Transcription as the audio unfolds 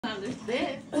This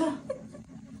bit. No,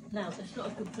 that's not a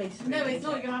good place for No, it, it's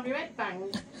not. You're going to have your head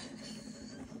banged.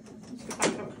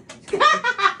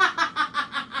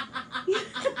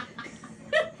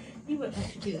 You won't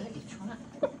have to do that, you try.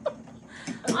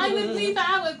 I would leave that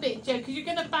out a bit, Joe, because you're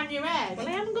going to bang your head. Well,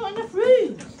 I haven't got enough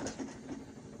room.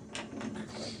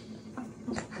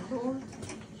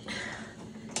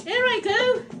 Here I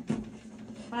go.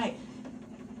 Right.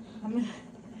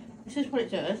 This is what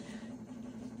it does.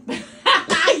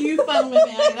 You fun with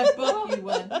me, I'm going to book you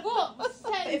one. What?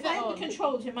 If I have the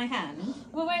controls in my hand,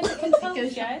 well, where's the controls,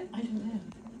 goes, Joe? I don't know.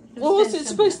 What was it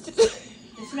supposed to do?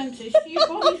 It's meant to. Your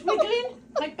body's wiggling,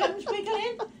 my bum's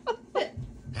wiggling. But,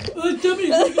 oh, dummy's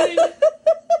wiggling.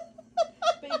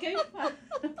 But it goes back.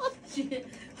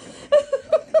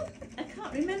 I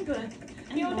can't remember.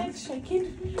 And your leg's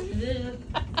shaking. There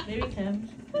he comes.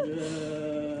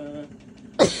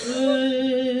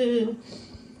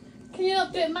 Can you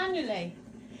not do it manually?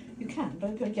 You can, but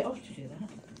I'm going to get off to do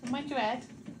that. Mind your head.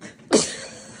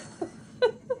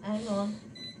 Hang on.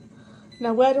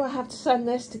 Now, where do I have to send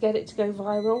this to get it to go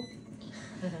viral?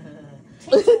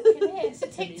 TikTok, it is. It's a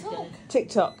TikTok.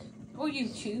 TikTok. Or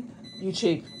YouTube.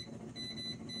 YouTube.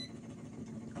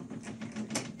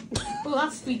 Well,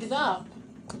 that's speeded up.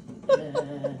 Is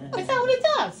that what it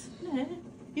does? No,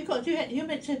 you've got to do it. You're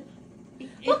meant to. It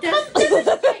What does. comes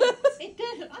It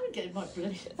does. I'm getting my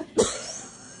blood.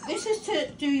 This is to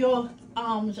do your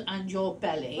arms and your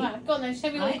belly. Right, go on then. Show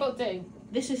me what you've got to do.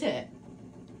 This is it.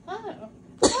 Oh.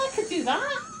 Well, I could do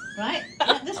that. Right?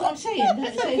 That's what I'm saying.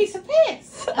 That's So- a piece of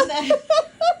piss.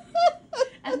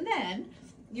 and then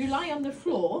you lie on the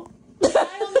floor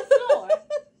Lie on the floor.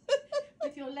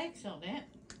 with your legs on it.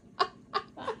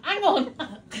 Hang on.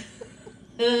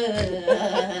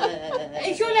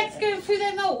 Is your legs going through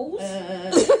their nose?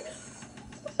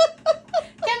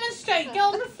 Demonstrate. Get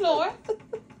on the floor.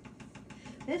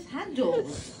 There's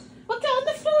handles. Well, get on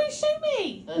the floor and show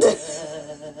me.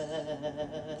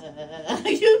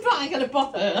 You're probably going to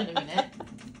bop her in a minute.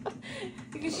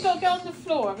 Because you've got to get on the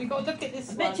floor. We've got to look at this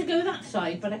I one. meant to go that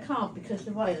side, but I can't because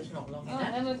the wire's not long Alright,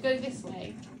 enough. then we'll go this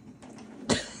way.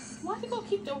 Why have you got to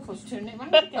keep Dolphus turning it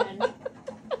round again?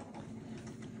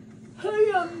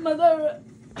 Hiya, mother.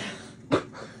 Oh,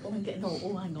 I'm getting old.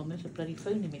 Oh, hang on, there's a bloody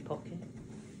phone in my pocket.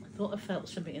 I thought I felt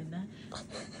something in there.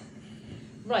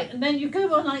 Right, and then you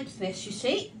go on like this, you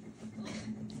see?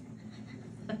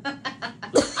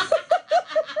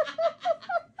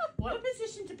 What a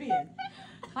position to be in.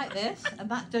 Like this, and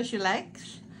that does your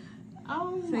legs.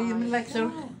 Oh So your my legs are...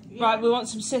 God. Yeah. Right, we want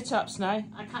some sit-ups now.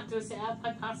 I can't do a sit-up.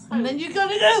 I pass home. And then you got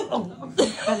to go. Oh,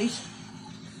 belly's...